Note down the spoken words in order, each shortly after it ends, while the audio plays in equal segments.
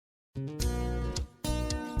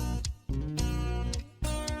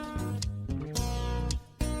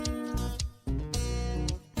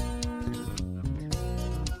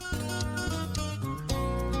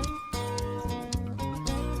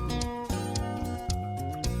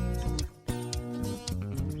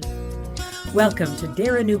Welcome to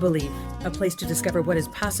Dare a New Belief, a place to discover what is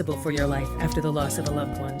possible for your life after the loss of a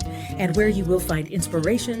loved one, and where you will find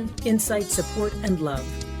inspiration, insight, support, and love,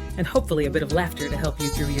 and hopefully a bit of laughter to help you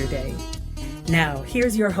through your day. Now,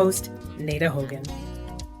 here's your host, Nada Hogan.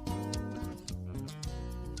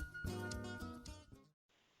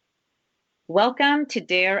 Welcome to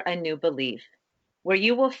Dare a New Belief, where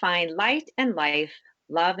you will find light and life,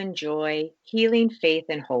 love and joy, healing, faith,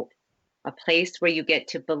 and hope. A place where you get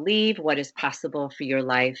to believe what is possible for your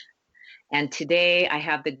life. And today I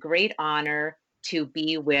have the great honor to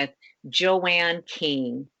be with Joanne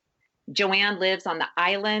King. Joanne lives on the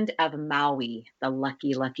island of Maui, the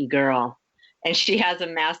lucky, lucky girl. And she has a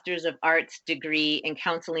Master's of Arts degree in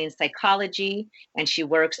counseling psychology, and she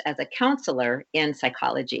works as a counselor in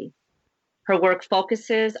psychology. Her work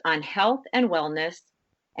focuses on health and wellness,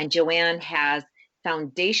 and Joanne has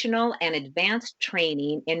foundational and advanced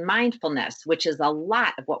training in mindfulness, which is a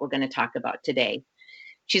lot of what we're going to talk about today.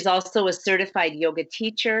 She's also a certified yoga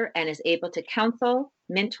teacher and is able to counsel,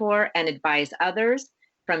 mentor, and advise others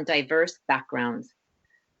from diverse backgrounds.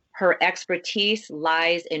 Her expertise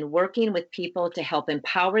lies in working with people to help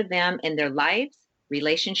empower them in their lives,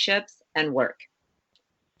 relationships, and work.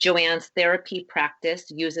 Joanne's therapy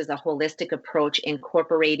practice uses a holistic approach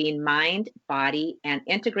incorporating mind, body, and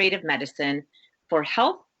integrative medicine for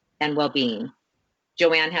health and well-being.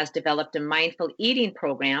 Joanne has developed a mindful eating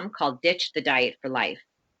program called Ditch the Diet for Life.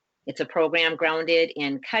 It's a program grounded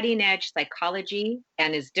in cutting-edge psychology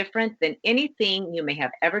and is different than anything you may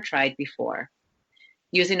have ever tried before.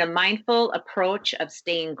 Using a mindful approach of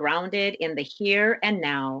staying grounded in the here and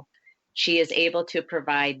now, she is able to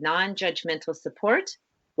provide non-judgmental support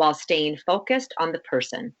while staying focused on the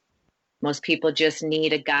person. Most people just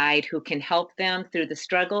need a guide who can help them through the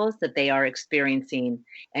struggles that they are experiencing.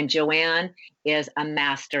 And Joanne is a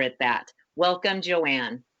master at that. Welcome,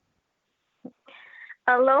 Joanne.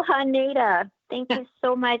 Aloha, Nada. Thank you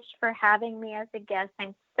so much for having me as a guest.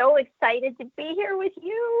 I'm so excited to be here with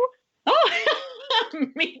you. Oh,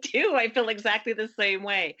 me too. I feel exactly the same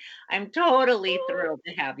way. I'm totally thrilled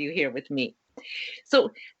to have you here with me.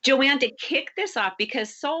 So, Joanne, to kick this off,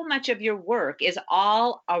 because so much of your work is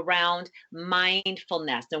all around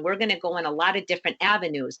mindfulness, and we're going to go in a lot of different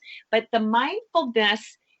avenues, but the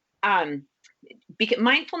mindfulness and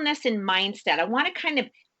mindset, I want to kind of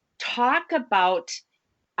talk about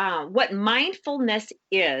what mindfulness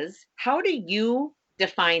is. How do you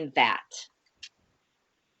define that?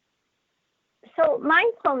 So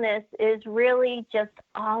mindfulness is really just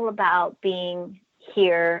all about being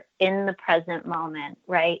here in the present moment,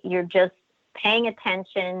 right? You're just paying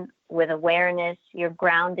attention with awareness. You're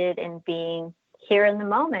grounded in being here in the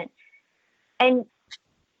moment. And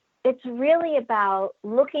it's really about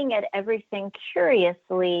looking at everything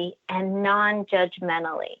curiously and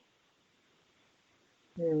non-judgmentally.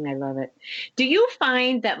 I love it. Do you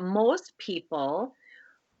find that most people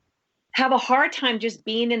have a hard time just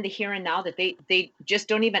being in the here and now, that they just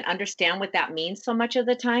don't even understand what that means so much of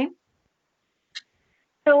the time?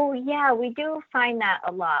 So yeah, we do find that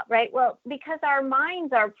a lot, right? Well, because our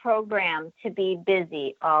minds are programmed to be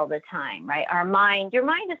busy all the time, right? Your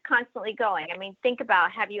mind is constantly going. I mean, think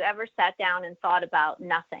about, have you ever sat down and thought about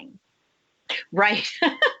nothing? Right.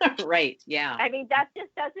 Right. Yeah. I mean, that just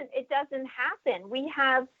doesn't happen. We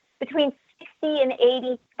have between 60 and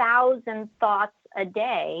 80,000 thoughts a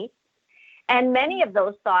day. And many of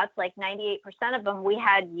those thoughts, like 98% of them, we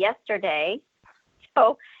had yesterday.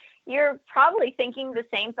 So you're probably thinking the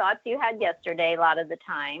same thoughts you had yesterday a lot of the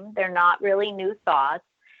time. They're not really new thoughts.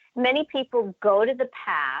 Many people go to the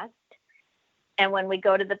past. And when we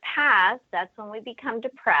go to the past, that's when we become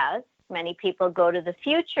depressed. Many people go to the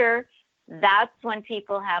future. That's when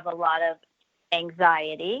people have a lot of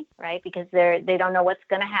anxiety, right? Because they don't know what's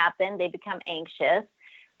going to happen. They become anxious.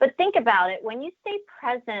 But think about it. When you stay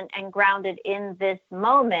present and grounded in this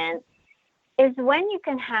moment is when you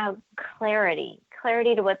can have clarity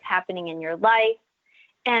to what's happening in your life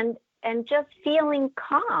and just feeling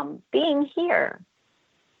calm, being here.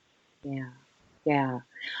 Yeah. Yeah.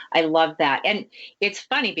 I love that. And it's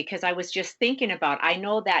funny because I was just thinking about, I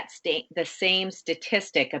know that the same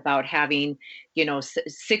statistic about having,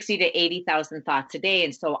 60 to 80,000 thoughts a day.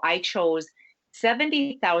 And so I chose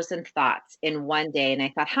 70,000 thoughts in one day. And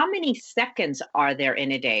I thought, how many seconds are there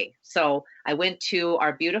in a day? So I went to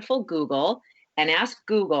our beautiful Google and asked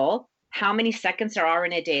Google, how many seconds there are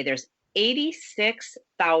in a day. There's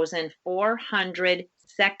 86,400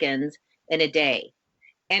 seconds in a day.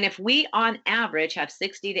 And if we on average have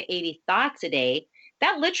 60 to 80 thoughts a day,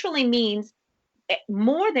 that literally means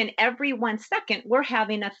more than every 1 second we're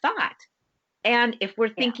having a thought. And if we're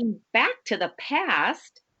thinking back to the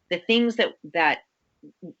past, the things that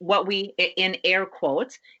what we, in air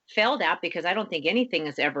quotes, failed at, because I don't think anything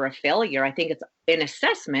is ever a failure. I think it's an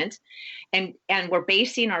assessment, and we're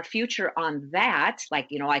basing our future on that. Like,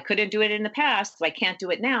 I couldn't do it in the past, so I can't do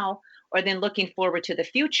it now. Or then looking forward to the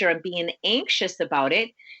future and being anxious about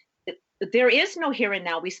it. There is no here and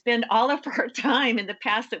now. We spend all of our time in the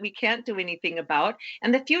past that we can't do anything about,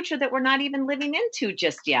 and the future that we're not even living into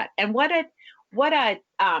just yet. And what a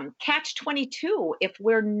catch-22 if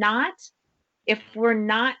we're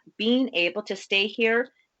not being able to stay here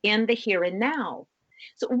in the here and now.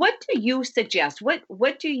 So what do you suggest?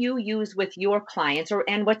 What do you use with your clients,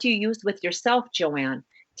 and what do you use with yourself, Joanne,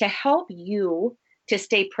 to help you to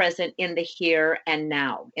stay present in the here and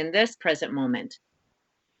now, in this present moment?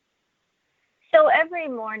 So every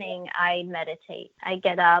morning I meditate. I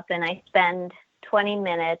get up and I spend 20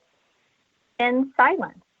 minutes in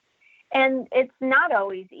silence. And it's not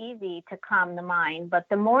always easy to calm the mind, but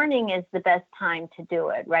the morning is the best time to do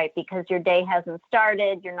it, right? Because your day hasn't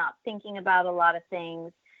started, you're not thinking about a lot of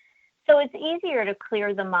things. So it's easier to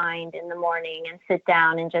clear the mind in the morning and sit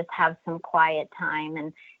down and just have some quiet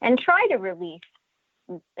time and try to release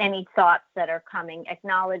any thoughts that are coming,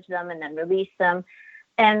 acknowledge them and then release them.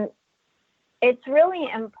 And it's really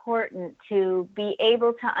important to be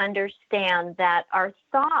able to understand that our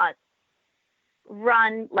thoughts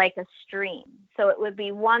run like a stream. So it would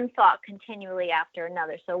be one thought continually after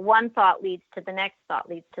another. So one thought leads to the next thought,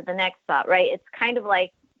 leads to the next thought, right? It's kind of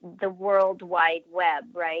like the World Wide Web,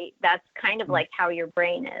 right? That's kind of like how your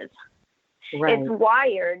brain is. Right. It's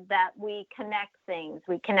wired that we connect things.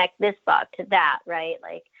 We connect this thought to that, right?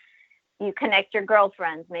 Like you connect your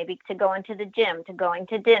girlfriends, maybe to going to the gym, to going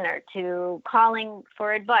to dinner, to calling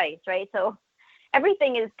for advice, right? So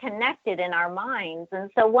everything is connected in our minds.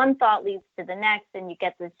 And so one thought leads to the next, and you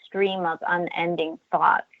get this stream of unending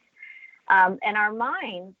thoughts. And our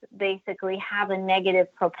minds basically have a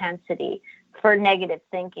negative propensity for negative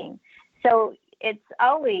thinking. So it's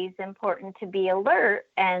always important to be alert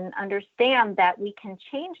and understand that we can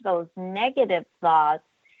change those negative thoughts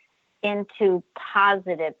into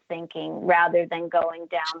positive thinking rather than going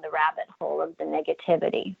down the rabbit hole of the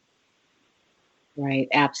negativity. Right,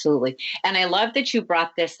 absolutely. And I love that you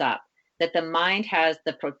brought this up, that the mind has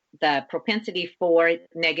the propensity for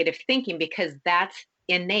negative thinking, because that's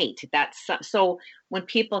innate. So when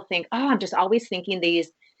people think, oh, I'm just always thinking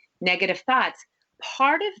these negative thoughts,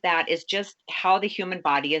 part of that is just how the human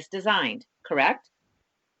body is designed, correct?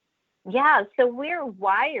 Yeah, so we're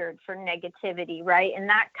wired for negativity, right? And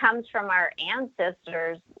that comes from our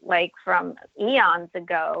ancestors, like from eons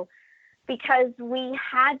ago, because we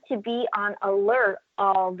had to be on alert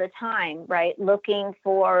all the time, right? Looking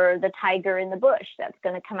for the tiger in the bush that's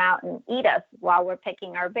going to come out and eat us while we're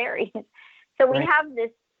picking our berries. So we have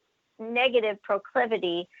this negative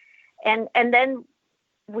proclivity, and then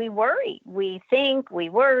we worry, we think, we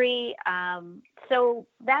worry. So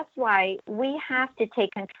that's why we have to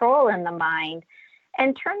take control in the mind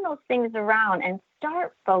and turn those things around and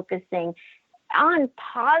start focusing on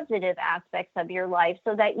positive aspects of your life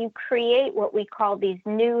so that you create what we call these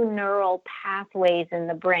new neural pathways in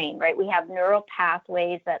the brain, right? We have neural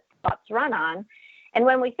pathways that thoughts run on. And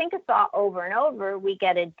when we think a thought over and over, we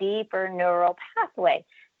get a deeper neural pathway.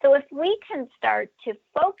 So if we can start to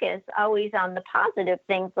focus always on the positive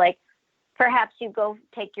things, like perhaps you go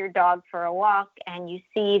take your dog for a walk and you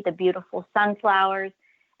see the beautiful sunflowers.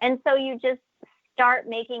 And so you just start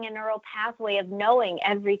making a neural pathway of knowing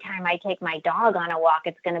every time I take my dog on a walk,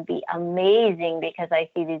 it's going to be amazing because I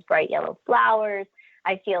see these bright yellow flowers.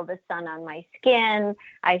 I feel the sun on my skin.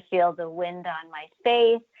 I feel the wind on my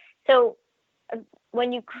face. So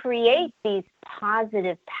when you create these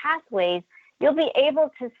positive pathways, you'll be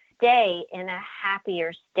able to stay in a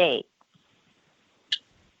happier state.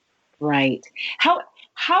 Right.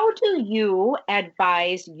 How do you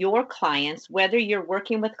advise your clients, whether you're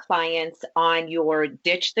working with clients on your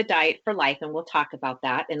Ditch the Diet for Life, and we'll talk about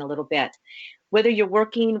that in a little bit, whether you're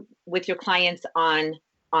working with your clients on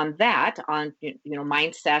that, on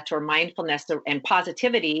mindset or mindfulness and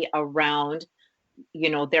positivity around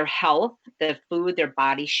their health, the food, their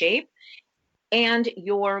body shape, and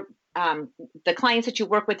your the clients that you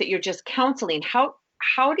work with that you're just counseling,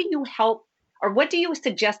 how do you help, or what do you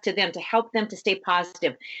suggest to them to help them to stay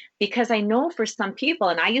positive? Because I know for some people,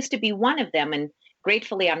 and I used to be one of them, and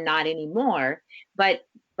gratefully I'm not anymore, but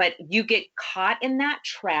but you get caught in that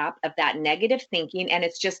trap of that negative thinking, and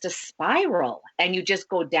it's just a spiral, and you just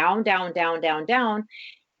go down, down, down, down, down.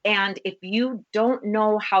 And if you don't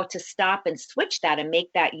know how to stop and switch that and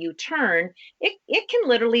make that U-turn, it can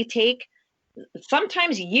literally take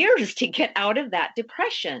sometimes years to get out of that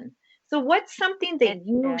depression. So what's something that It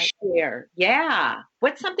you does. share? Yeah.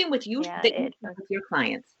 What's something with you Yeah, that you it share does. with your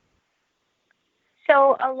clients?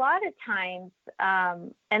 So a lot of times,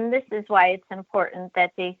 and this is why it's important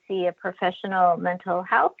that they see a professional mental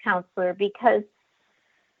health counselor, because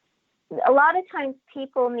a lot of times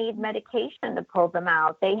people need medication to pull them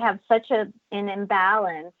out. They have such an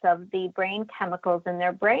imbalance of the brain chemicals in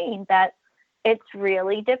their brain that it's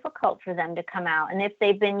really difficult for them to come out. And if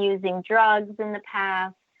they've been using drugs in the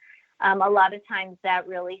past, a lot of times that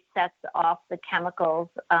really sets off the chemicals,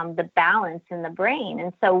 the balance in the brain.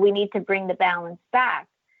 And so we need to bring the balance back.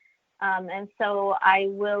 And so I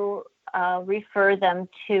will refer them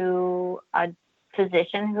to a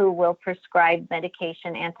physician who will prescribe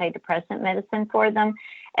medication, antidepressant medicine for them.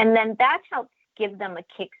 And then that helps give them a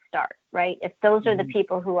kickstart, right? If those are the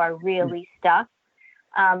people who are really stuck.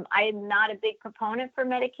 I'm not a big proponent for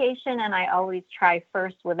medication, and I always try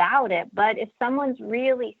first without it. But if someone's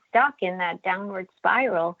really stuck in that downward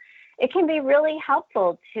spiral, it can be really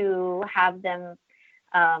helpful to have them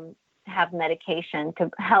have medication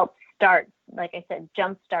to help start, like I said,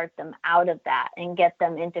 jumpstart them out of that and get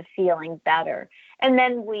them into feeling better. And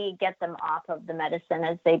then we get them off of the medicine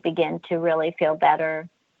as they begin to really feel better.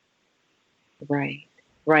 Right.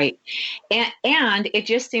 Right. And it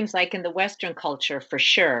just seems like in the Western culture, for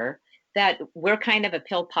sure, that we're kind of a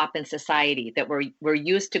pill popping society, that we're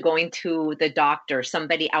used to going to the doctor,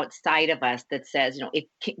 somebody outside of us that says,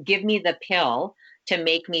 give me the pill to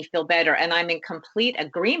make me feel better. And I'm in complete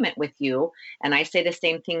agreement with you. And I say the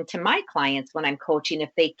same thing to my clients when I'm coaching.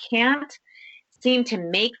 If they can't seem to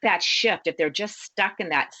make that shift, if they're just stuck in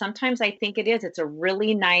that, sometimes I think it's a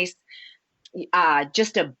really nice,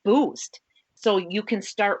 just a boost. So you can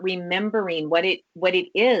start remembering what it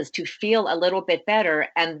is to feel a little bit better,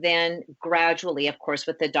 and then gradually, of course,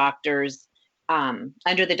 with the doctors,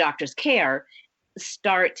 under the doctor's care,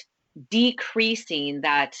 start decreasing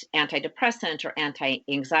that antidepressant or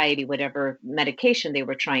anti-anxiety, whatever medication they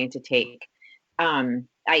were trying to take.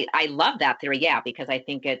 I love that theory, yeah, because I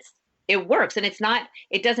think it works, and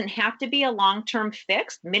it doesn't have to be a long-term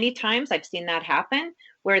fix. Many times I've seen that happen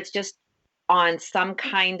where it's just on some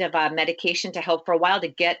kind of a medication to help for a while to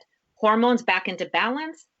get hormones back into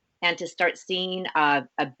balance and to start seeing a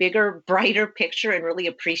bigger, brighter picture and really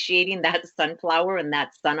appreciating that sunflower and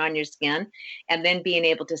that sun on your skin. And then being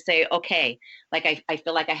able to say, okay, like I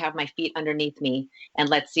feel like I have my feet underneath me, and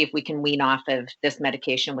let's see if we can wean off of this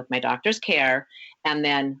medication with my doctor's care, and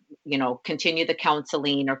then, continue the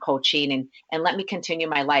counseling or coaching, and let me continue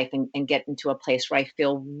my life and get into a place where I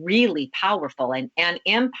feel really powerful and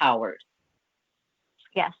empowered.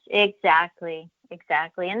 Yes, exactly.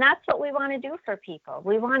 And that's what we want to do for people.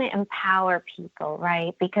 We want to empower people,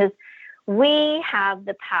 right? Because we have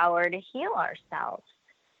the power to heal ourselves,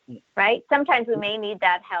 right? Sometimes we may need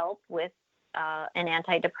that help with an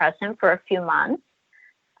antidepressant for a few months.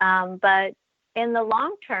 But in the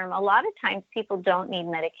long term, a lot of times people don't need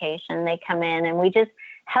medication. They come in and we just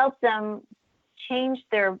help them change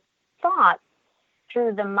their thoughts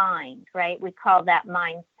through the mind, right? We call that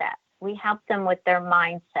mindset. We help them with their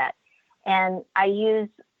mindset. And I use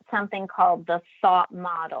something called the thought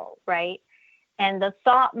model, right? And the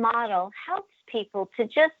thought model helps people to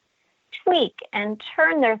just tweak and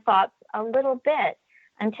turn their thoughts a little bit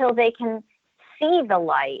until they can see the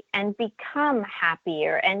light and become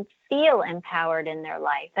happier and feel empowered in their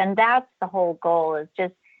life. And that's the whole goal, is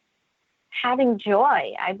just having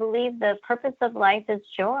joy. I believe the purpose of life is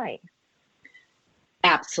joy.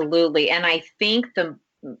 Absolutely. And I think the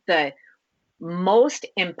most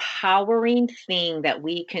empowering thing that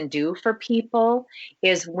we can do for people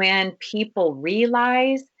is when people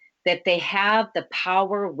realize that they have the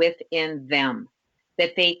power within them,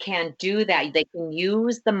 that they can do that. They can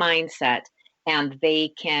use the mindset, and they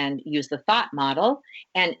can use the thought model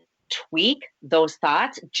and tweak those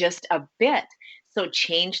thoughts just a bit. So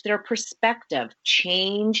change their perspective,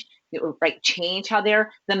 change how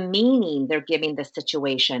the meaning they're giving the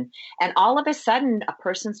situation. And all of a sudden a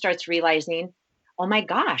person starts realizing, oh my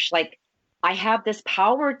gosh, like I have this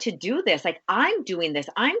power to do this. Like I'm doing this,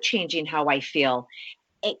 I'm changing how I feel.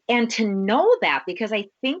 And to know that, because I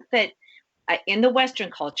think that in the Western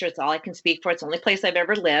culture, it's all I can speak for. It's the only place I've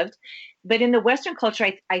ever lived. But in the Western culture,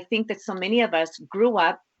 I think that so many of us grew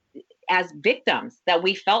up as victims, that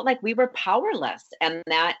we felt like we were powerless and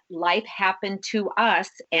that life happened to us,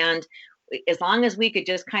 and as long as we could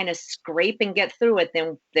just kind of scrape and get through it,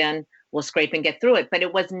 then we'll scrape and get through it. But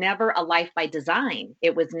it was never a life by design.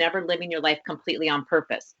 It was never living your life completely on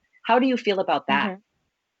purpose. How do you feel about that?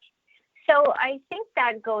 So I think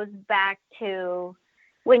that goes back to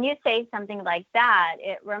when you say something like that,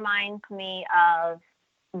 it reminds me of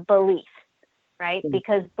beliefs, right?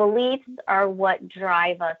 Because beliefs are what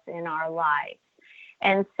drive us in our lives.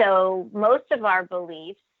 And so most of our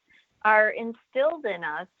beliefs are instilled in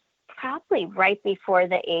us probably right before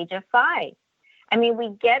the age of 5. I mean, we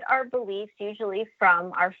get our beliefs usually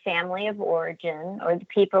from our family of origin or the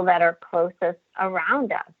people that are closest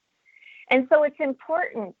around us. And so it's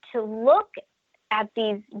important to look at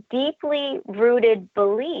these deeply rooted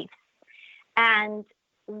beliefs and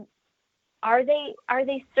are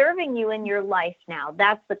they serving you in your life now?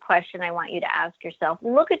 That's the question I want you to ask yourself.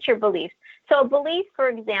 Look at your beliefs. So a belief, for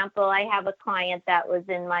example, I have a client that was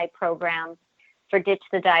in my program for Ditch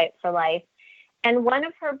the Diet for Life. And one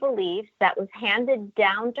of her beliefs that was handed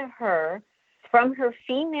down to her from her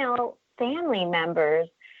female family members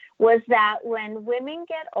was that when women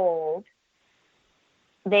get old,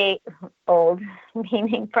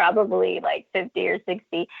 meaning probably like 50 or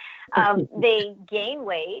 60, they gain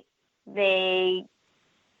weight, they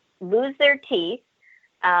lose their teeth,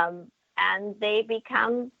 and they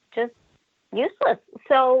become just useless.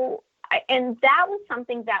 So, and that was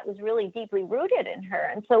something that was really deeply rooted in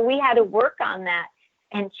her. And so we had to work on that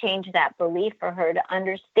and change that belief for her to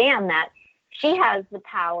understand that she has the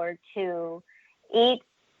power to eat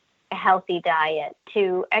a healthy diet,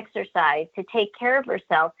 to exercise, to take care of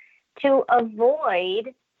herself, to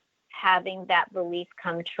avoid having that belief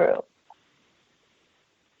come true.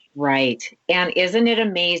 Right. And isn't it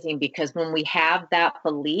amazing? Because when we have that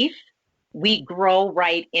belief, we grow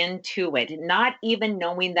right into it, not even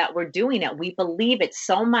knowing that we're doing it. We believe it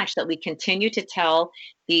so much that we continue to tell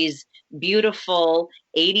these beautiful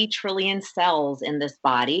 80 trillion cells in this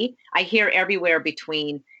body. I hear everywhere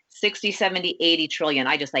between 60, 70, 80 trillion.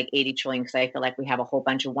 I just like 80 trillion because I feel like we have a whole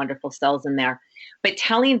bunch of wonderful cells in there. But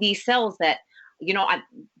telling these cells that,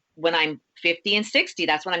 when I'm 50 and 60,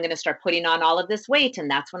 that's when I'm going to start putting on all of this weight.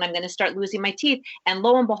 And that's when I'm going to start losing my teeth. And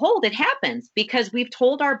lo and behold, it happens because we've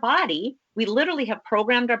told our body, we literally have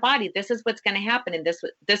programmed our body, this is what's going to happen. And this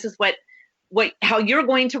is how you're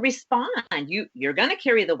going to respond. You're going to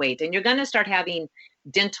carry the weight and you're going to start having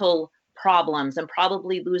dental problems and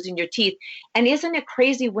probably losing your teeth. And isn't it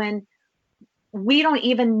crazy when we don't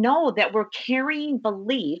even know that we're carrying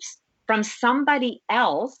beliefs from somebody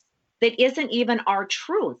else that isn't even our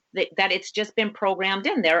truth, that it's just been programmed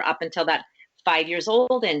in there up until that 5 years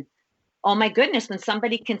old. And oh my goodness, when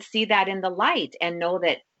somebody can see that in the light and know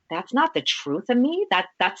that that's not the truth of me,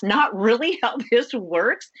 that's not really how this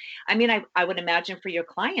works. I mean, I would imagine for your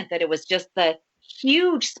client that it was just the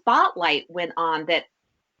huge spotlight went on that,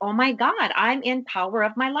 oh my God, I'm in power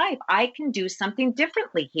of my life. I can do something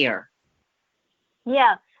differently here.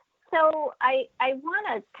 Yeah. So I want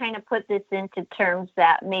to kind of put this into terms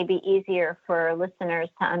that may be easier for listeners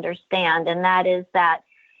to understand, and that is that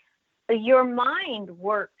your mind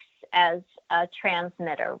works as a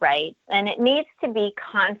transmitter, right? And it needs to be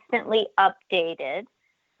constantly updated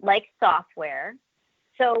like software.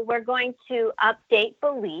 So we're going to update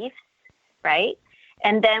beliefs, right?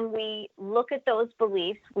 And then we look at those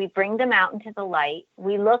beliefs, we bring them out into the light,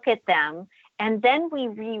 we look at them, and then we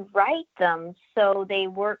rewrite them so they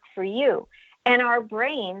work for you. And our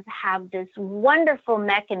brains have this wonderful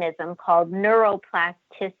mechanism called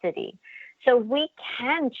neuroplasticity. So we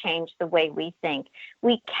can change the way we think.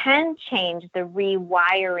 We can change the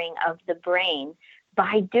rewiring of the brain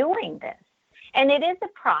by doing this. And it is a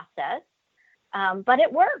process, but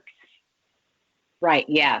it works. Right.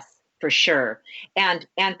 Yes, for sure. And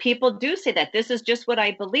people do say that this is just what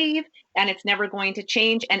I believe and it's never going to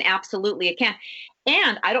change. And absolutely it can.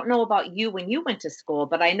 And I don't know about you when you went to school,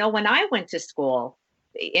 but I know when I went to school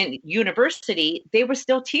in university, they were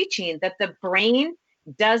still teaching that the brain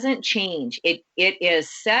doesn't change. It is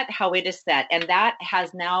set how it is set. And that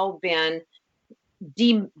has now been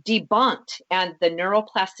debunked. And the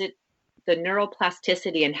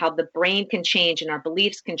neuroplasticity and how the brain can change and our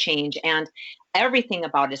beliefs can change and everything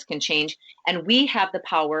about us can change. And we have the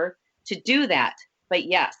power to do that. But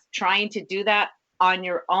yes, trying to do that on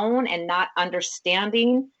your own and not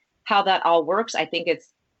understanding how that all works, I think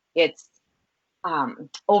it's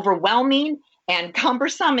overwhelming and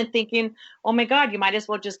cumbersome and thinking, oh my God, you might as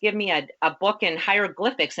well just give me a book in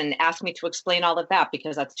hieroglyphics and ask me to explain all of that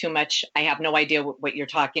because that's too much. I have no idea what you're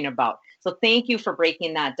talking about. So thank you for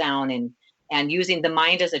breaking that down and using the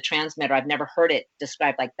mind as a transmitter. I've never heard it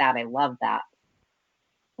described like that. I love that.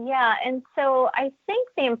 Yeah, and so I think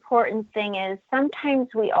the important thing is sometimes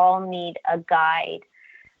we all need a guide.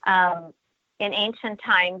 Um, in ancient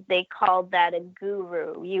times, they called that a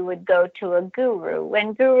guru. You would go to a guru,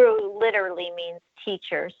 and guru literally means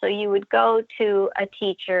teacher. So you would go to a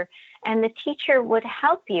teacher, and the teacher would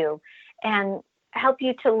help you and help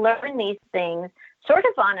you to learn these things sort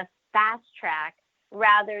of on a fast track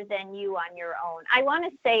rather than you on your own. I want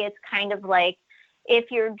to say it's kind of like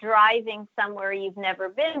if you're driving somewhere you've never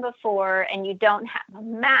been before and you don't have a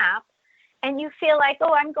map and you feel like,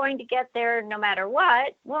 oh, I'm going to get there no matter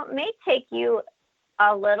what, well, it may take you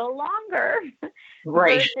a little longer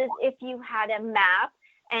Right. versus if you had a map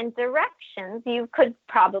and directions, you could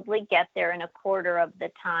probably get there in a quarter of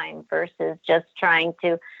the time versus just trying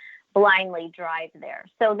to blindly drive there.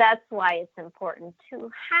 So that's why it's important to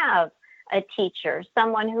have a teacher,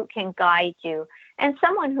 someone who can guide you, and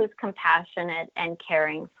someone who's compassionate and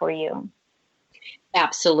caring for you.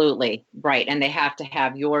 Absolutely. Right. And they have to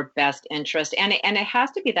have your best interest. And it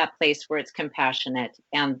has to be that place where it's compassionate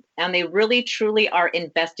and they really truly are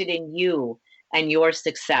invested in you and your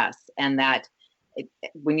success. And that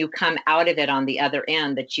when you come out of it on the other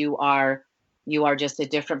end, that you are just a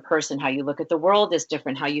different person. How you look at the world is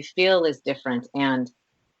different. How you feel is different. And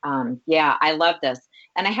yeah, I love this.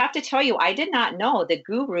 And I have to tell you, I did not know that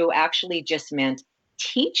guru actually just meant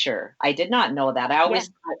teacher. I did not know that. I always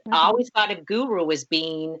thought of guru as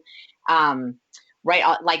being right,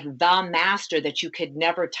 like the master that you could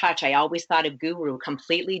never touch. I always thought of guru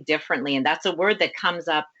completely differently, and that's a word that comes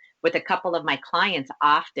up with a couple of my clients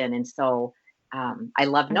often. And so I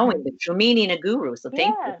love knowing the true meaning of guru. So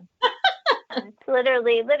thank you. It's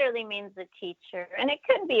literally means a teacher, and it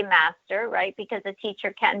could be master, right? Because a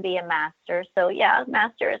teacher can be a master. So yeah,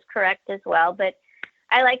 master is correct as well, but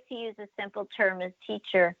I like to use a simple term as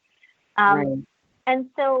teacher. Right. And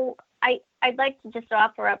so I'd like to just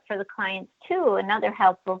offer up for the clients too, another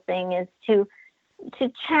helpful thing is to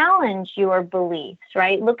challenge your beliefs,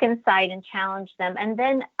 right? Look inside and challenge them, and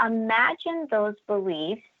then imagine those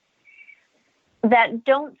beliefs that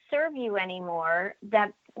don't serve you anymore,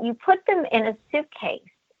 that you put them in a suitcase.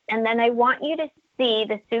 And then I want you to see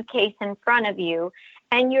the suitcase in front of you,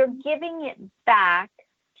 and you're giving it back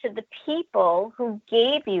to the people who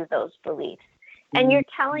gave you those beliefs. And you're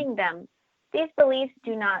telling them, these beliefs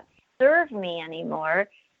do not serve me anymore.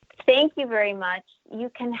 Thank you very much. You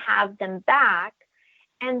can have them back.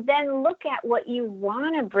 And then look at what you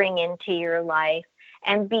want to bring into your life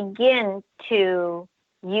and begin to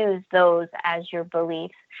use those as your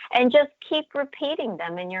beliefs, and just keep repeating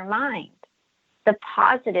them in your mind, the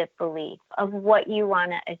positive belief of what you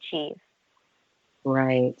want to achieve.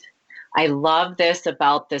 Right. I love this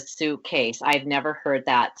about the suitcase. I've never heard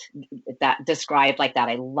that described like that.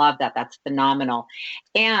 I love that. That's phenomenal.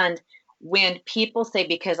 And when people say,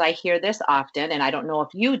 because I hear this often, and I don't know if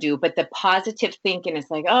you do, but the positive thinking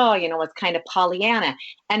is like, oh, it's kind of Pollyanna.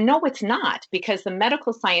 And no, it's not, because the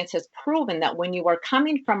medical science has proven that when you are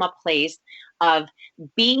coming from a place of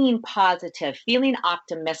being positive, feeling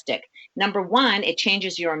optimistic, number one, it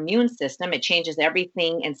changes your immune system. It changes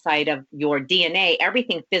everything inside of your DNA.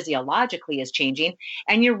 Everything physiologically is changing.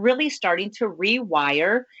 And you're really starting to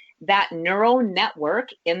rewire that neural network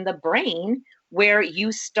in the brain, where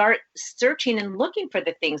you start searching and looking for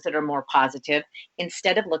the things that are more positive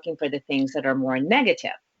instead of looking for the things that are more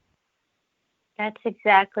negative. That's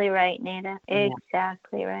exactly right, Nada.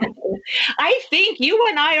 Exactly right. I think you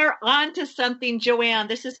and I are on to something, Joanne.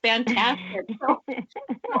 This is fantastic. So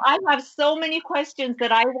I have so many questions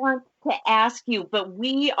that I want to ask you, but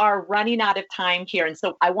we are running out of time here. And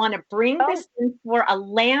so I want to bring this in for a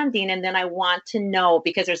landing, and then I want to know,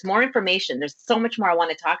 because there's more information. There's so much more I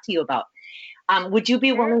want to talk to you about. Would you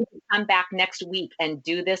be willing to come back next week and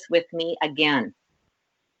do this with me again?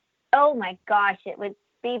 Oh my gosh, it would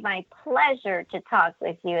be my pleasure to talk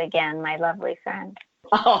with you again, my lovely friend.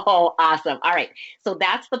 Oh, awesome. All right. So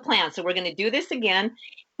that's the plan. So we're going to do this again.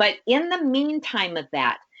 But in the meantime of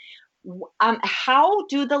that, how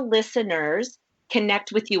do the listeners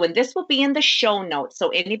connect with you? And this will be in the show notes. So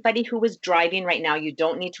anybody who is driving right now, you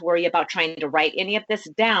don't need to worry about trying to write any of this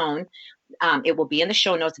down. It will be in the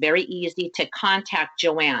show notes. Very easy to contact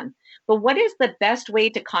Joanne. But what is the best way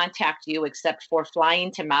to contact you except for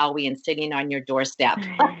flying to Maui and sitting on your doorstep?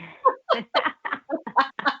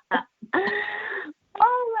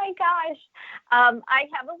 Oh my gosh. I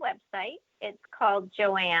have a website. It's called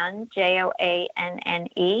Joanne, Joanne,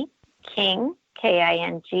 King,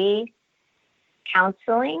 King,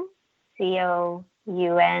 Counseling, COUNSELING.com.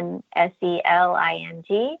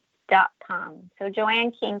 So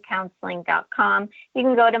JoanneKingCounseling.com. You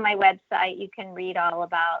can go to my website. You can read all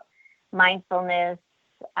about mindfulness,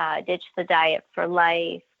 Ditch the Diet for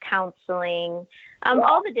Life, counseling,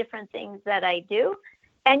 all the different things that I do.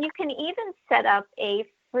 And you can even set up a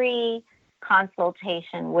free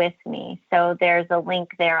consultation with me. So there's a link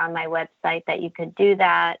there on my website that you could do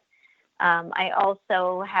that. I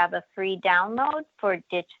also have a free download for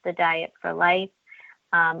Ditch the Diet for Life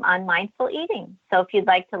on mindful eating. So if you'd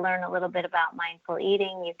like to learn a little bit about mindful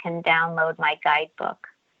eating, you can download my guidebook.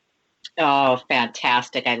 Oh,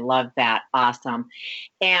 fantastic. I love that. Awesome.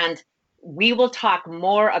 And we will talk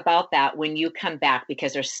more about that when you come back,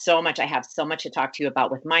 because there's so much, I have so much to talk to you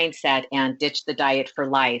about with mindset and Ditch the Diet for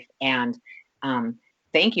Life. And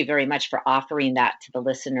thank you very much for offering that to the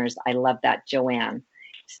listeners. I love that, Joanne.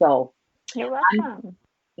 So you're welcome.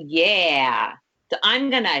 So I'm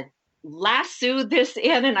going to lasso this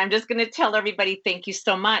in, and I'm just going to tell everybody thank you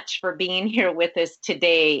so much for being here with us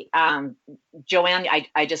today. Joanne,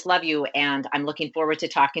 I just love you, and I'm looking forward to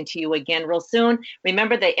talking to you again real soon.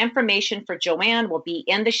 Remember, the information for Joanne will be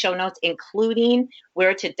in the show notes, including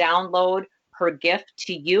where to download her gift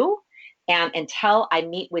to you. And until I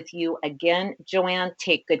meet with you again, Joanne,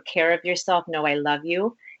 take good care of yourself. Know I love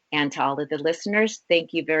you. And to all of the listeners,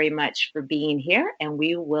 thank you very much for being here, and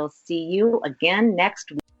we will see you again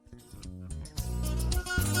next week.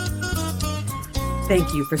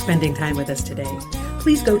 Thank you for spending time with us today.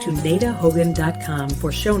 Please go to nadahogan.com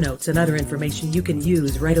for show notes and other information you can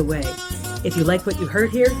use right away. If you like what you heard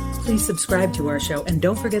here, please subscribe to our show, and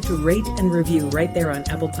don't forget to rate and review right there on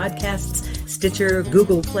Apple Podcasts, Stitcher,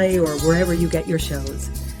 Google Play, or wherever you get your shows.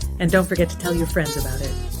 And don't forget to tell your friends about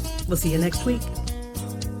it. We'll see you next week.